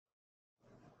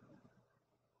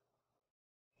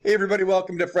Hey everybody,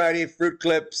 welcome to Friday Fruit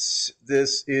Clips.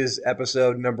 This is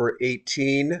episode number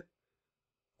 18. Of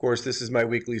course, this is my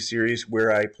weekly series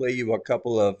where I play you a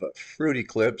couple of fruity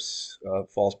clips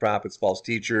of false prophets, false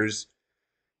teachers,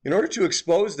 in order to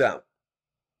expose them.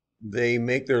 They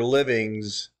make their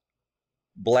livings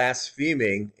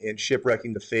blaspheming and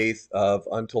shipwrecking the faith of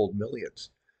untold millions.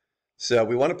 So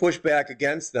we want to push back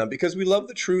against them because we love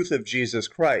the truth of Jesus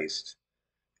Christ.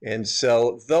 And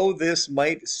so, though this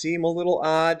might seem a little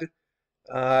odd,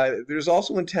 there's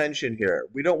also intention here.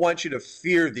 We don't want you to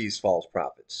fear these false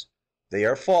prophets. They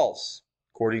are false,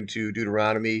 according to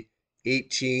Deuteronomy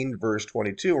 18, verse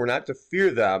 22. We're not to fear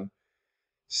them.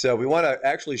 So we want to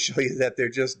actually show you that they're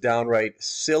just downright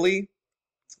silly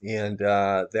and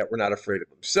that we're not afraid of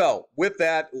them. So with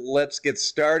that, let's get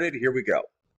started. Here we go.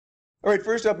 All right,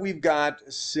 first up, we've got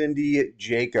Cindy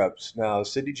Jacobs. Now,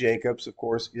 Cindy Jacobs, of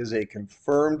course, is a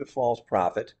confirmed false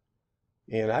prophet.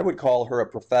 And I would call her a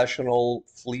professional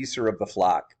fleecer of the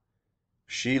flock.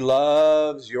 She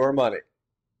loves your money.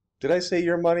 Did I say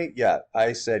your money? Yeah,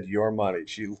 I said your money.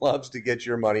 She loves to get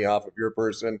your money off of your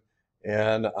person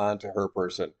and onto her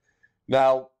person.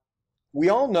 Now, we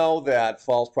all know that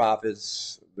false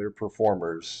prophets, they're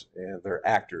performers and they're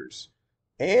actors,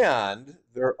 and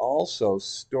they're also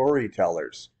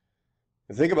storytellers.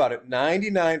 Think about it,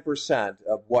 99%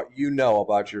 of what you know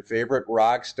about your favorite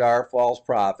rock star false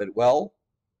prophet, well,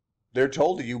 they're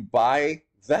told to you by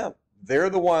them. They're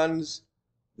the ones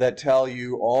that tell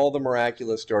you all the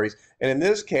miraculous stories. And in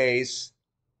this case,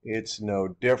 it's no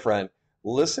different.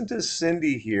 Listen to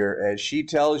Cindy here as she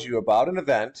tells you about an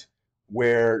event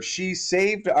where she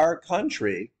saved our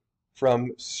country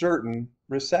from certain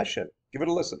recession. Give it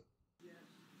a listen.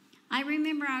 I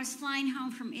remember I was flying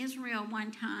home from Israel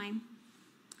one time.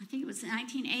 I think it was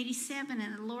 1987,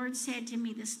 and the Lord said to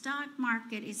me, the stock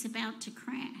market is about to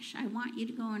crash. I want you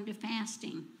to go into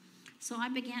fasting. So I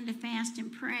began to fast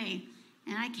and pray,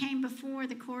 and I came before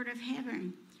the court of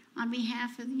heaven on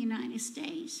behalf of the United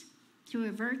States to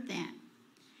avert that.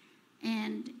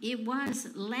 And it was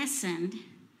lessened,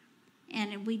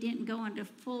 and we didn't go into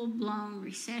full-blown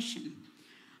recession.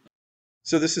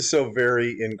 So this is so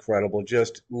very incredible,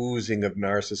 just oozing of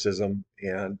narcissism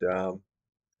and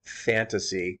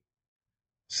fantasy.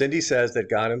 Cindy says that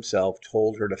God himself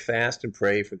told her to fast and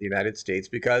pray for the United States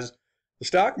because the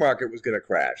stock market was going to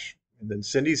crash. And then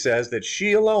Cindy says that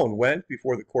she alone went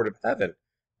before the court of heaven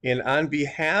and on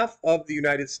behalf of the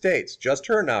United States, just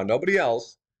her now, nobody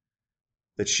else,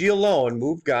 that she alone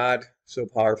moved God so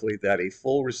powerfully that a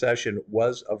full recession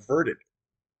was averted.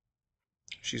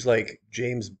 She's like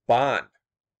James Bond.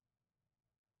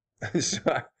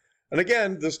 And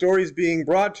again, the story's being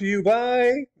brought to you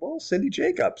by, well, Cindy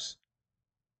Jacobs.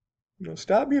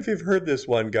 Stop me if you've heard this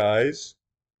one, guys.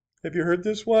 Have you heard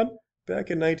this one? Back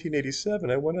in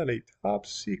 1987, I went on a top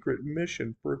secret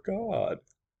mission for God.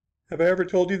 Have I ever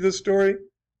told you this story?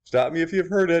 Stop me if you've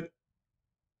heard it.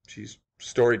 She's a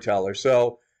storyteller.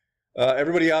 So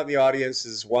everybody out in the audience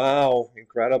is, wow,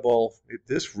 incredible.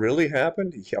 This really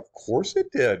happened? Yeah, of course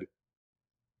it did.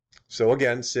 So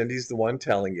again, Cindy's the one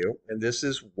telling you, and this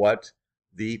is what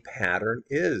the pattern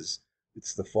is.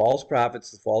 It's the false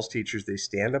prophets, the false teachers. They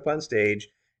stand up on stage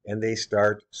and they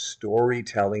start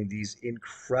storytelling these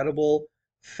incredible,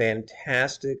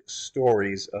 fantastic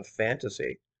stories of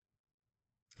fantasy.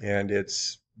 And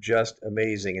it's just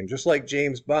amazing. And just like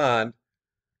James Bond,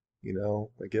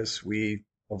 I guess we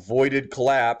avoided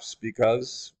collapse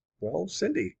because, well,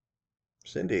 Cindy,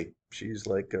 she's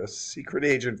like a secret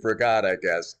agent for God, I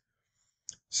guess.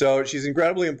 So she's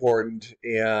incredibly important.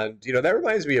 And, that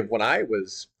reminds me of when I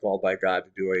was called by God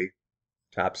to do a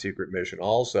top secret mission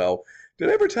also. Did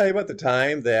I ever tell you about the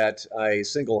time that I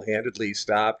single-handedly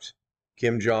stopped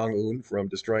Kim Jong-un from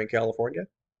destroying California?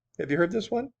 Have you heard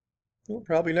this one? Well,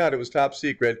 probably not. It was top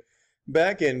secret.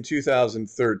 Back in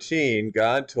 2013,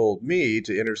 God told me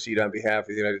to intercede on behalf of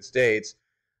the United States.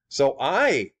 So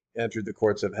I entered the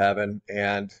courts of heaven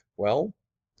and, well,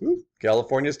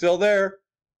 California's still there.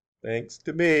 Thanks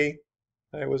to me.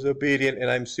 I was obedient and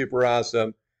I'm super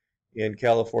awesome. And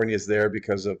California's there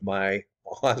because of my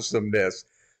awesomeness.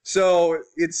 So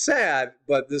it's sad,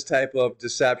 but this type of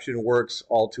deception works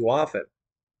all too often.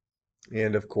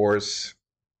 And of course,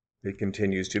 it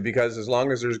continues to, because as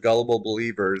long as there's gullible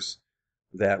believers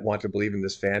that want to believe in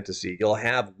this fantasy, you'll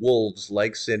have wolves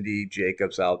like Cindy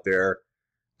Jacobs out there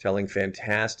telling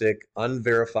fantastic,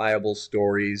 unverifiable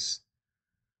stories.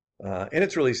 And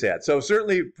it's really sad. So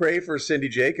certainly pray for Cindy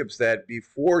Jacobs that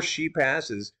before she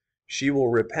passes, she will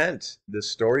repent this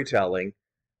storytelling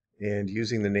and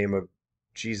using the name of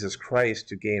Jesus Christ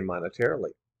to gain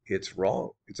monetarily. It's wrong.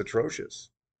 It's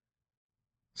atrocious.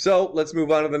 So let's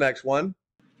move on to the next one.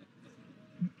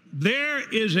 There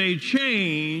is a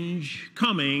change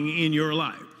coming in your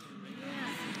life.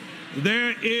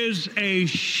 There is a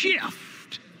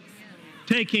shift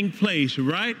taking place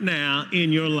right now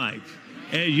in your life.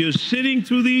 As you're sitting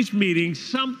through these meetings,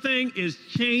 something is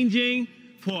changing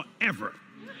forever.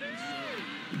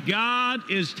 God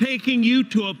is taking you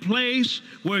to a place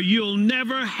where you'll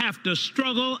never have to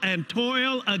struggle and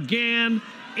toil again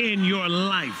in your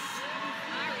life.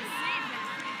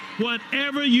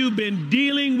 Whatever you've been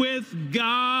dealing with,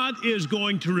 God is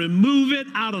going to remove it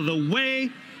out of the way.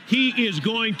 He is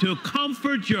going to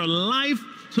comfort your life.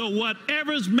 So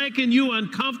whatever's making you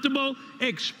uncomfortable,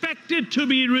 expect it to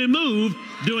be removed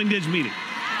during this meeting.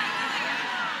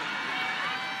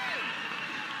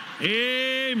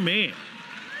 Amen.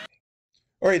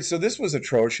 All right, so this was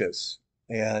atrocious,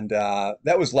 and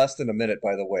that was less than a minute,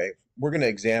 by the way. We're going to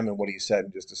examine what he said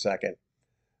in just a second.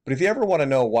 But if you ever want to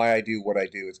know why I do what I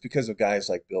do, it's because of guys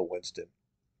like Bill Winston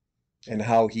and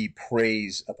how he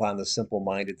preys upon the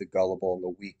simple-minded, the gullible, and the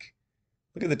weak.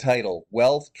 Look at the title,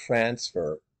 Wealth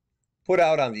Transfer, put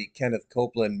out on the Kenneth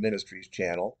Copeland Ministries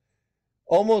channel,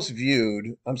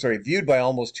 viewed by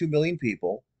almost 2 million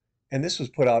people, and this was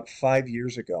put out 5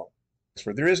 years ago.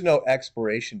 There is no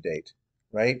expiration date,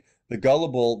 right? The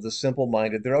gullible, the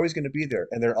simple-minded, they're always going to be there,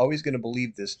 and they're always going to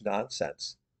believe this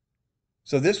nonsense.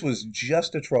 So this was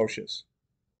just atrocious.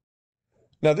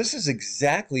 Now, this is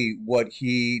exactly what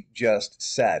he just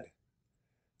said.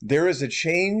 There is a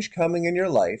change coming in your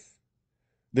life.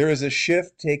 There is a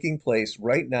shift taking place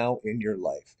right now in your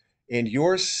life. And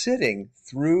you're sitting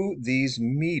through these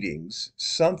meetings.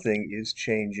 Something is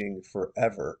changing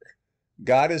forever.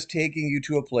 God is taking you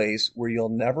to a place where you'll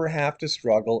never have to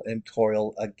struggle and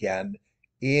toil again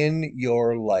in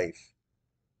your life.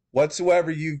 Whatsoever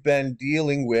you've been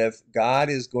dealing with, God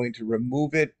is going to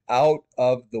remove it out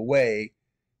of the way.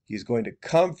 He's going to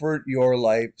comfort your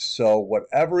life. So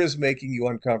whatever is making you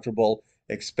uncomfortable,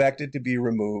 expect it to be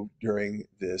removed during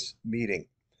this meeting.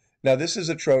 Now, this is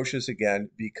atrocious again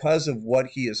because of what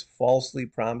he is falsely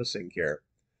promising here.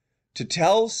 To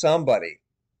tell somebody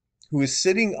who is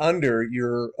sitting under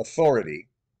your authority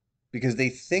because they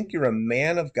think you're a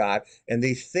man of God and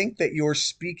they think that you're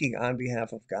speaking on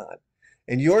behalf of God,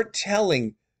 and you're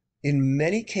telling, in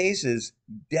many cases,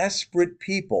 desperate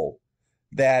people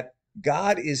that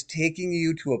God is taking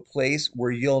you to a place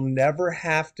where you'll never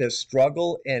have to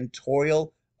struggle and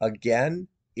toil again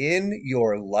in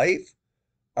your life?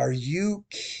 Are you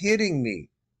kidding me?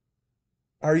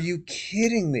 Are you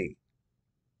kidding me?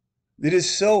 It is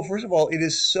so, first of all, it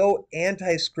is so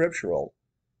anti-scriptural,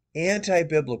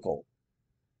 anti-biblical.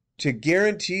 To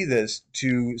guarantee this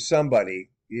to somebody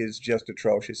is just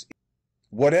atrocious.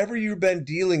 Whatever you've been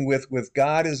dealing with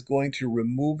God is going to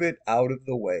remove it out of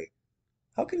the way.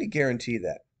 How can he guarantee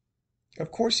that?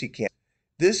 Of course he can't.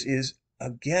 This is,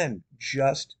 again,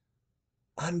 just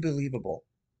unbelievable.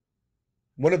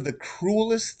 One of the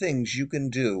cruelest things you can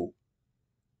do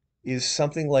is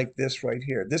something like this right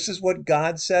here. This is what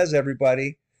God says,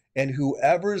 everybody. And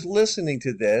whoever's listening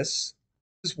to this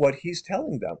is what he's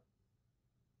telling them.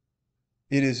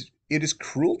 It is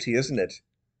cruelty, isn't it?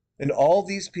 And all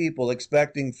these people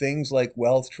expecting things like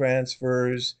wealth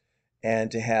transfers and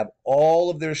to have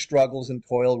all of their struggles and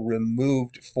toil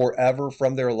removed forever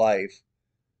from their life.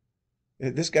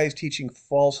 This guy's teaching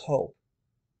false hope.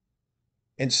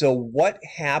 And so what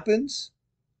happens?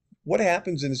 What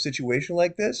happens in a situation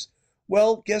like this?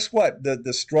 Well, guess what?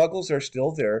 The struggles are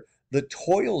still there. The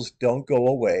toils don't go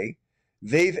away.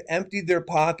 They've emptied their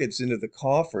pockets into the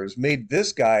coffers, made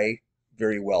this guy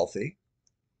very wealthy.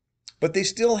 But they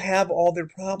still have all their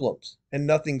problems and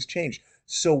nothing's changed.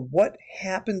 So what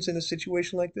happens in a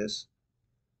situation like this?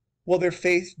 Well, their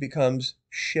faith becomes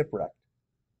shipwrecked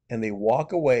and they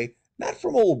walk away, not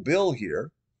from old Bill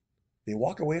here. They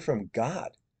walk away from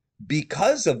God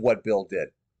because of what Bill did.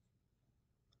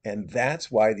 And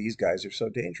that's why these guys are so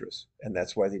dangerous. And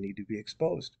that's why they need to be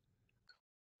exposed.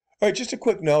 All right, just a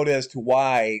quick note as to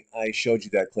why I showed you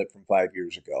that clip from 5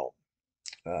 years ago.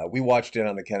 We watched it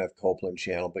on the Kenneth Copeland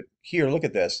channel, but here, look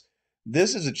at this.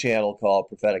 This is a channel called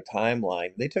Prophetic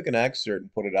Timeline. They took an excerpt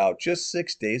and put it out just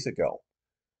 6 days ago.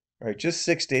 All right, just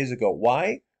 6 days ago.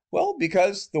 Why? Well,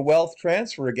 because the wealth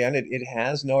transfer, again, it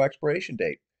has no expiration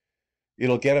date.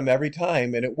 It'll get them every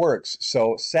time, and it works.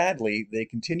 So sadly, they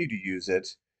continue to use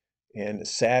it, and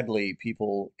sadly,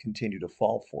 people continue to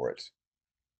fall for it.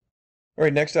 All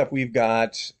right, next up, we've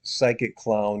got psychic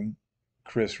clown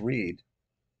Chris Reed.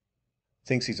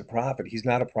 Thinks he's a prophet. He's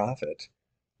not a prophet.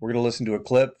 We're going to listen to a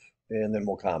clip, and then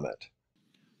we'll comment.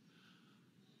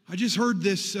 I just heard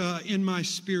this in my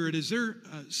spirit. Is there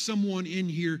someone in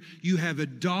here, you have a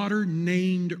daughter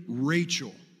named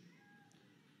Rachel?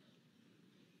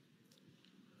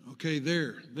 Okay,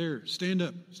 there. Stand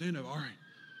up. All right.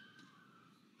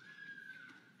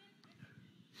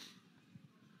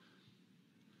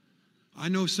 I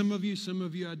know some of you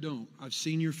I don't. I've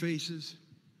seen your faces.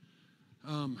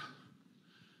 I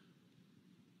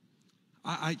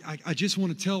just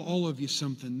want to tell all of you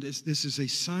something. This is a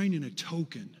sign and a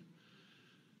token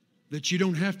that you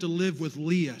don't have to live with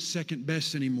Leah second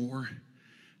best anymore.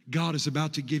 God is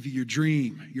about to give you your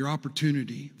dream, your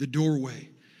opportunity, the doorway.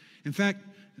 In fact,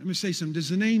 let me say something. Does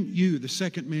the name you, the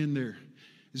second man there,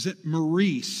 is it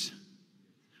Maurice?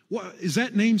 What, is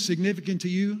that name significant to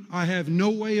you? I have no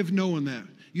way of knowing that.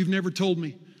 You've never told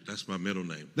me. That's my middle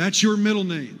name. That's your middle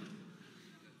name.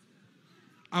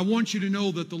 I want you to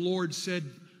know that the Lord said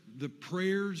the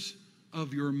prayers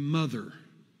of your mother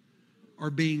are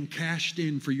being cashed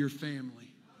in for your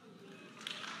family.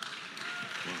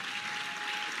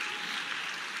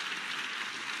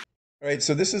 All right,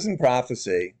 so this isn't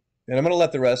prophecy, and I'm going to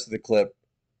let the rest of the clip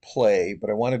play, but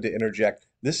I wanted to interject.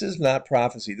 This is not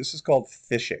prophecy. This is called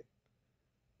fishing.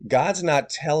 God's not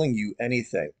telling you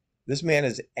anything. This man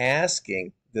is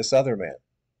asking this other man,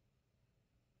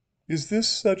 is this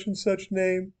such and such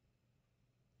name?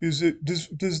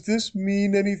 Does this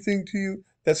mean anything to you?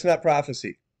 That's not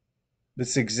prophecy.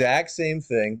 It's the exact same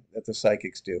thing that the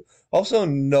psychics do. Also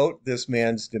note this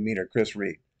man's demeanor, Chris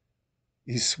Reed.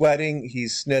 He's sweating,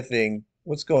 he's sniffing.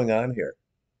 What's going on here?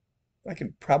 I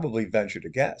can probably venture to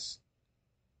guess.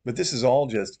 But this is all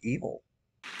just evil.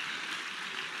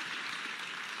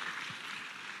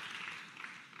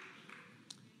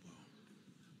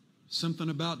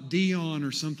 Something about Dion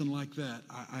or something like that,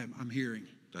 I'm hearing.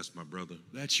 That's my brother.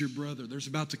 That's your brother. There's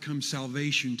about to come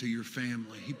salvation to your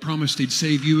family. He promised he'd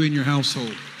save you and your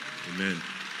household. Amen.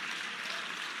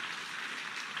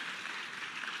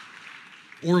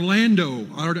 Orlando.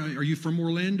 Are you from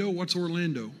Orlando? What's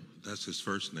Orlando? That's his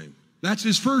first name. That's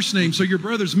his first name. So your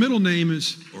brother's middle name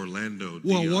is? Orlando.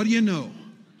 Well, Dion. what do you know?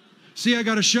 See, I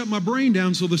got to shut my brain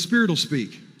down so the Spirit will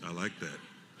speak. I like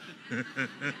that.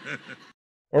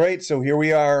 All right, so here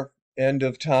we are, end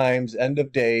of times, end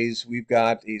of days. We've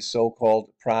got a so-called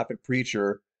prophet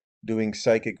preacher doing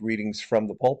psychic readings from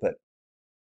the pulpit.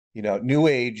 You know, New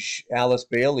Age, Alice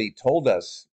Bailey told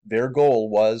us their goal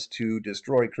was to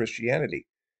destroy Christianity.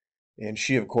 And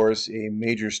she, of course, a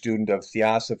major student of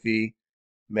Theosophy,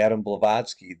 Madame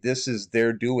Blavatsky. This is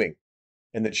their doing.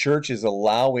 And the church is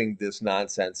allowing this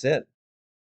nonsense in.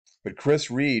 But Chris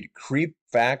Reed, creep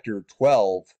factor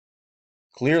 12,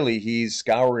 clearly he's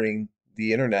scouring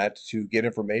the internet to get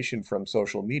information from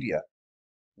social media.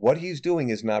 What he's doing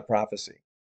is not prophecy.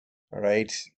 All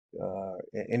right?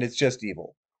 And it's just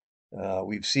evil.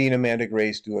 We've seen Amanda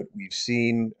Grace do it. We've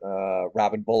seen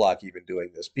Robin Bullock even doing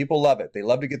this. People love it. They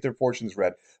love to get their fortunes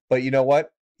read. But you know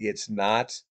what? It's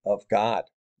not of God.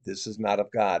 This is not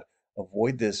of God.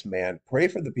 Avoid this, man. Pray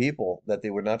for the people that they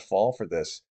would not fall for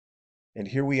this. And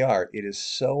here we are. It is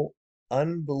so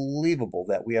unbelievable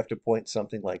that we have to point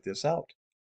something like this out.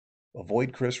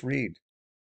 Avoid Chris Reed.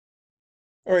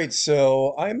 All right,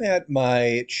 so I'm at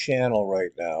my channel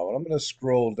right now, and I'm going to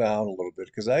scroll down a little bit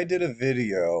because I did a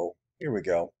video. Here we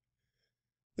go.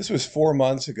 This was 4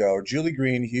 months ago. Julie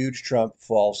Green, huge Trump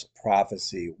false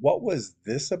prophecy. What was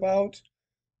this about?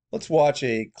 Let's watch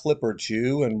a clip or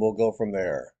two, and we'll go from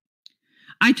there.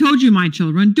 I told you, my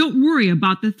children, don't worry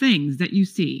about the things that you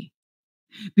see,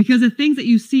 because the things that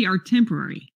you see are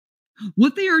temporary.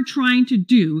 What they are trying to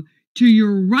do to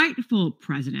your rightful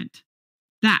president,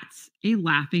 that's a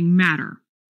laughing matter.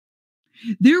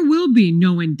 There will be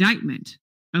no indictment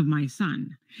of my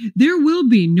son. There will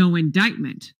be no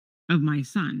indictment of my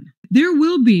son. There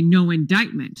will be no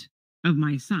indictment of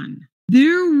my son.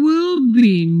 There will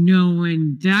be no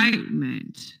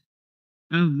indictment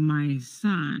of my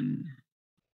son.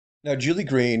 Now, Julie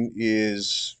Green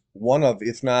is one of,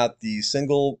 if not the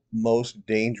single most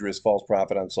dangerous false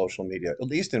prophet on social media, at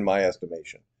least in my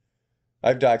estimation.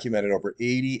 I've documented over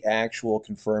 80 actual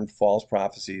confirmed false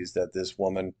prophecies that this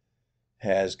woman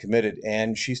has committed,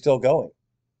 and she's still going.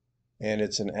 And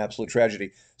it's an absolute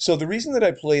tragedy. So the reason that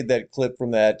I played that clip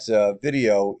from that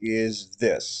video is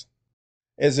this.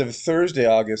 As of Thursday,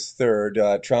 August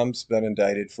 3rd, Trump's been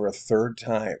indicted for a third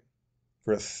time.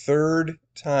 For a third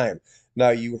time. Now,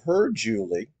 you heard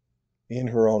Julie, in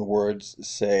her own words,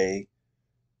 say,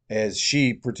 as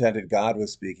she pretended God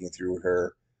was speaking through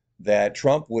her, that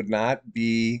Trump would not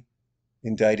be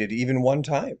indicted even one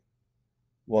time.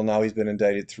 Well, now he's been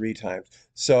indicted 3 times.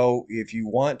 So if you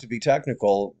want to be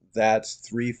technical, that's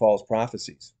 3 false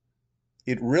prophecies.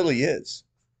 It really is.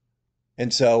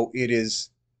 And so it is,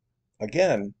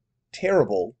 again,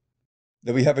 terrible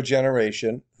that we have a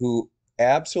generation who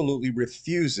absolutely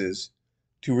refuses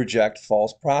to reject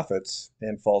false prophets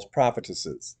and false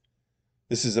prophetesses.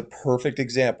 This is a perfect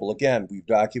example. Again, we've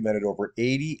documented over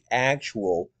 80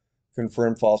 actual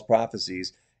confirmed false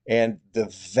prophecies, and the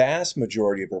vast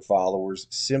majority of her followers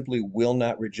simply will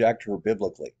not reject her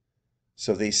biblically.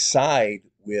 So they side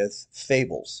with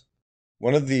fables.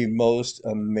 One of the most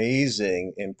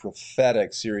amazing and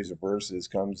prophetic series of verses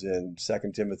comes in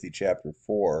 2 Timothy chapter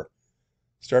 4.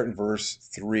 Start in verse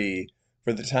 3.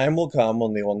 For the time will come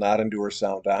when they will not endure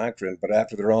sound doctrine, but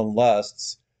after their own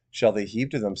lusts shall they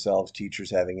heap to themselves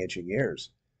teachers having itching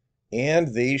ears.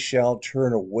 And they shall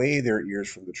turn away their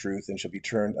ears from the truth and shall be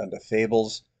turned unto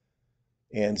fables.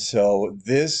 And so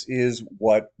this is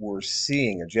what we're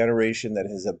seeing, a generation that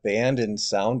has abandoned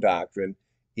sound doctrine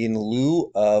in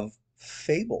lieu of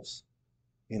fables,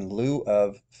 in lieu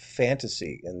of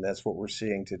fantasy. And that's what we're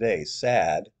seeing today.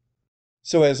 Sad.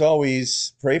 So as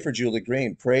always, pray for Julie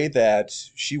Green. Pray that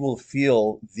she will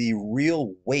feel the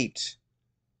real weight.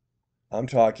 I'm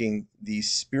talking the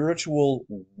spiritual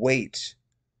weight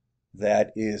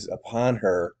that is upon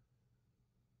her,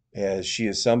 as she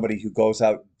is somebody who goes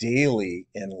out daily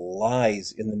and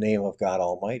lies in the name of God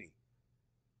Almighty.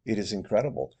 It is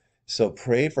incredible. So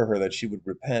pray for her that she would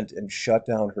repent and shut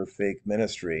down her fake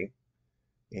ministry,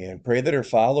 and pray that her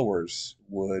followers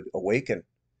would awaken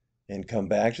and come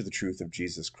back to the truth of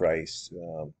Jesus Christ,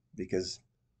 because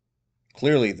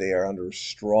clearly they are under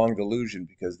strong delusion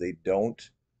because they don't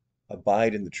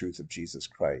abide in the truth of Jesus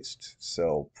Christ.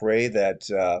 So pray that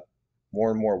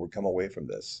more and more would come away from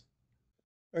this.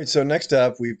 All right, so next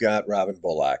up, we've got Robin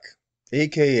Bullock,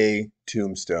 aka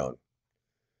Tombstone.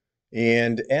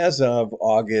 And as of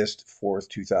August 4th,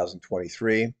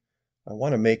 2023, I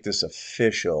want to make this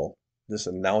official, this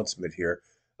announcement here.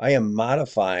 I am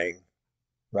modifying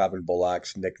Robin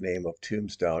Bullock's nickname of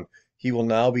Tombstone. He will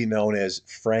now be known as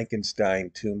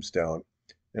Frankenstein Tombstone,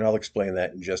 and I'll explain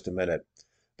that in just a minute.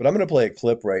 But I'm going to play a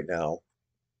clip right now,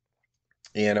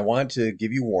 and I want to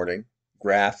give you warning,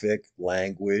 graphic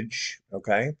language,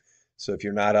 okay? So if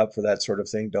you're not up for that sort of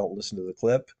thing, don't listen to the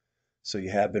clip. So you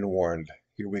have been warned.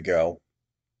 Here we go.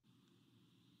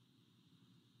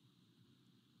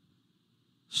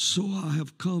 So I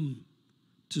have come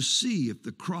to see if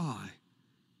the cry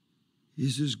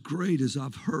is as great as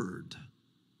I've heard,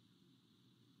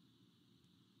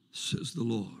 says the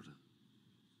Lord.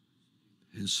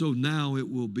 And so now it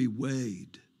will be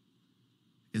weighed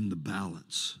in the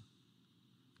balance.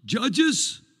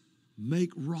 Judges,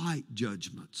 make right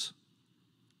judgments.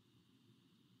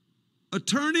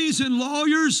 Attorneys and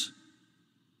lawyers,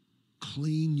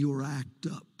 clean your act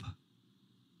up.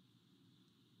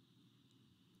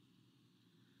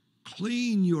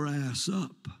 Clean your ass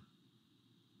up.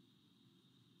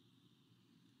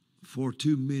 For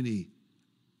too many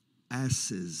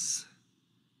asses,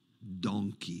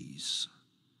 donkeys,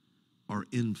 are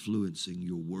influencing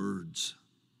your words.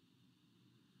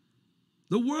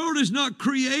 The world is not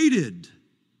created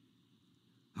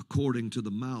according to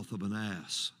the mouth of an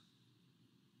ass.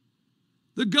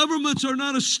 The governments are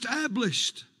not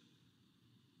established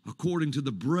according to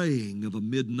the braying of a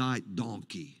midnight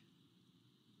donkey.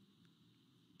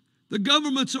 The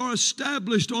governments are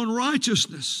established on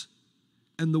righteousness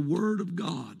and the Word of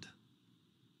God.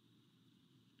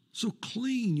 So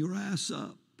clean your ass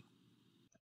up.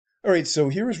 All right, so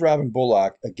here is Robin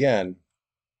Bullock again,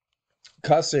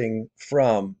 cussing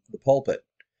from the pulpit.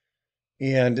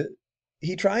 And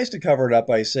he tries to cover it up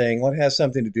by saying, well, it has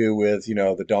something to do with,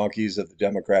 the donkeys of the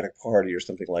Democratic Party or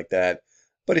something like that.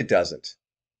 But it doesn't.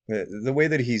 The way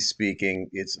that he's speaking,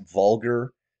 it's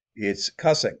vulgar, it's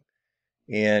cussing.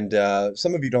 And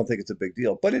some of you don't think it's a big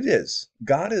deal, but it is.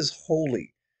 God is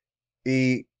holy.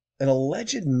 An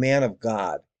alleged man of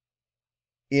God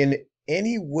in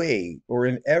any way or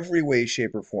in every way,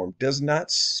 shape, or form does not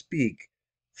speak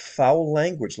foul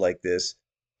language like this,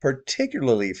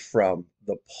 particularly from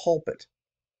the pulpit.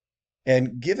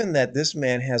 And given that this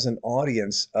man has an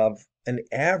audience of an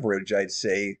average, I'd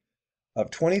say,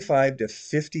 of 25 to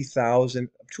 50,000,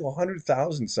 up to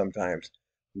 100,000 sometimes,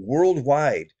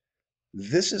 worldwide,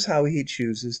 this is how he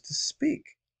chooses to speak.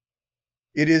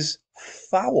 It is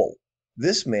foul.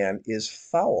 This man is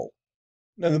foul.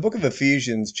 Now, in the book of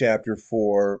Ephesians, chapter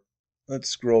 4, let's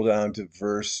scroll down to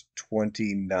verse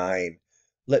 29.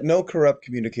 Let no corrupt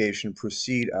communication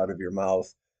proceed out of your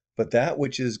mouth, but that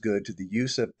which is good to the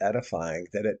use of edifying,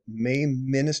 that it may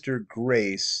minister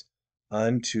grace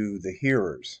unto the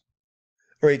hearers.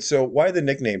 All right, so why the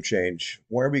nickname change?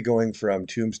 Why are we going from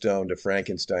Tombstone to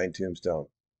Frankenstein Tombstone?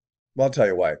 Well, I'll tell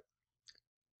you why.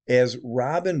 As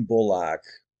Robin Bullock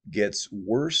gets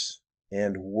worse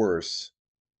and worse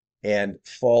and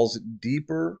falls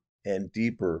deeper and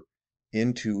deeper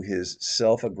into his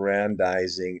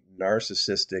self-aggrandizing,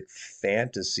 narcissistic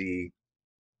fantasy,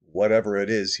 whatever it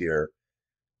is here,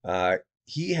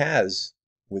 he has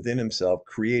within himself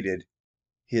created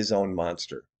his own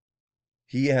monster.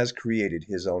 He has created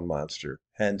his own monster,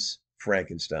 hence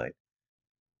Frankenstein.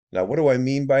 Now, what do I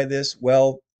mean by this?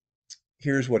 Well,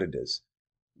 here's what it is.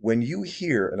 When you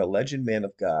hear an alleged man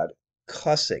of God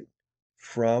cussing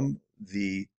from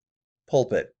the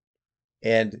pulpit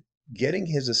and getting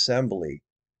his assembly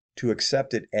to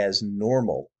accept it as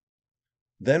normal,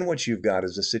 then what you've got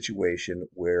is a situation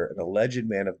where an alleged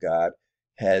man of God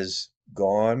has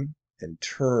gone and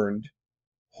turned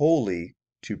holy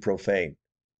to profane.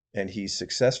 And he's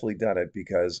successfully done it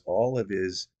because all of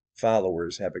his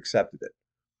followers have accepted it.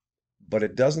 But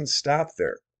it doesn't stop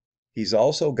there. He's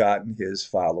also gotten his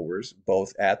followers,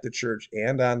 both at the church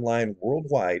and online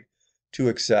worldwide, to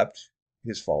accept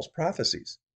his false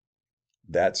prophecies.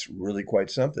 That's really quite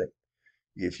something.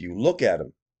 If you look at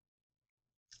him,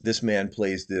 this man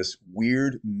plays this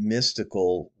weird,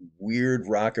 mystical, weird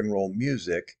rock and roll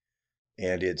music,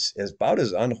 and it's about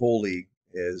as unholy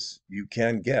as you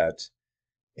can get,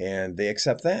 and they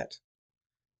accept that.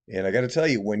 And I got to tell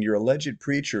you, when your alleged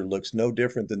preacher looks no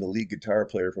different than the lead guitar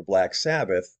player for Black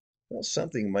Sabbath, well,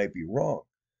 something might be wrong.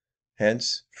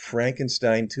 Hence,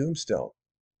 Frankenstein Tombstone.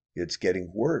 It's getting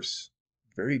worse.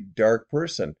 Very dark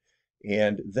person.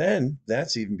 And then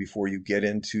that's even before you get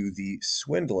into the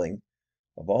swindling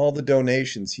of all the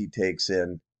donations he takes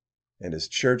in and his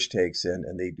church takes in,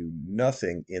 and they do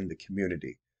nothing in the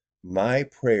community. My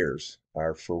prayers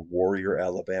are for Warrior,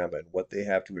 Alabama, and what they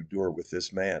have to endure with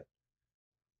this man.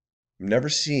 I've never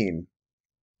seen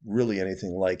really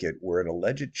anything like it, where an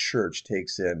alleged church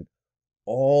takes in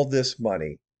all this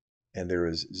money and there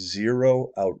is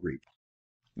zero outreach.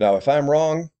 Now, if I'm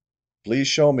wrong, please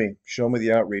show me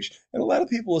the outreach. And a lot of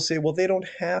people will say, well, they don't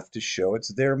have to show,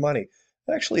 it's their money.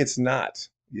 Actually, it's not.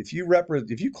 If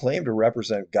you claim to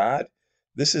represent God,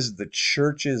 this is the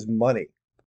church's money.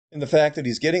 And the fact that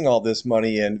he's getting all this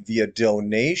money in via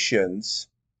donations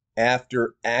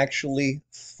after actually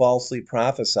falsely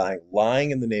prophesying,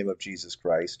 lying in the name of Jesus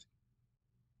Christ.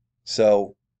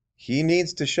 So he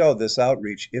needs to show this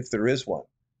outreach if there is one.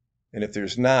 And if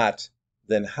there's not,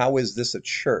 then how is this a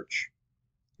church?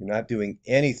 You're not doing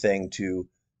anything to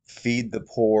feed the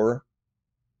poor,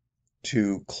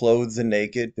 to clothe the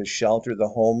naked, to shelter the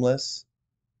homeless,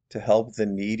 to help the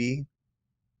needy.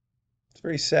 It's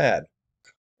very sad.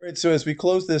 All right, so as we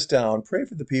close this down, pray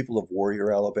for the people of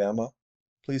Warrior, Alabama.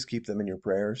 Please keep them in your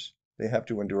prayers. They have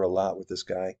to endure a lot with this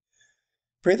guy.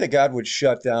 Pray that God would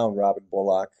shut down Robin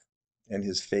Bullock and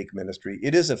his fake ministry.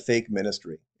 It is a fake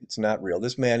ministry. It's not real.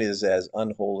 This man is as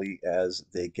unholy as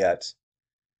they get.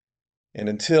 And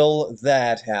until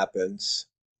that happens,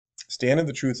 stand in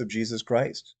the truth of Jesus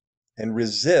Christ and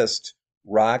resist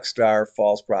rock star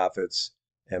false prophets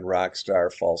and rock star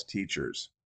false teachers.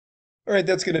 All right,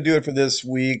 that's going to do it for this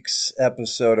week's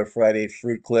episode of Friday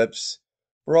Fruit Clips.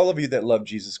 For all of you that love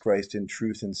Jesus Christ in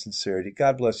truth and sincerity,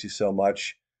 God bless you so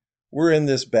much. We're in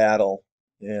this battle,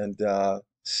 and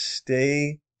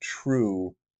stay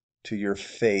true to your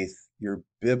faith, your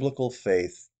biblical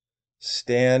faith.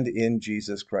 Stand in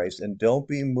Jesus Christ, and don't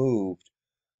be moved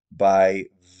by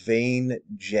vain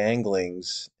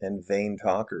janglings and vain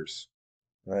talkers,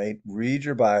 right? Read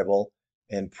your Bible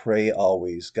and pray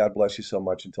always. God bless you so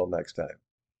much. Until next time.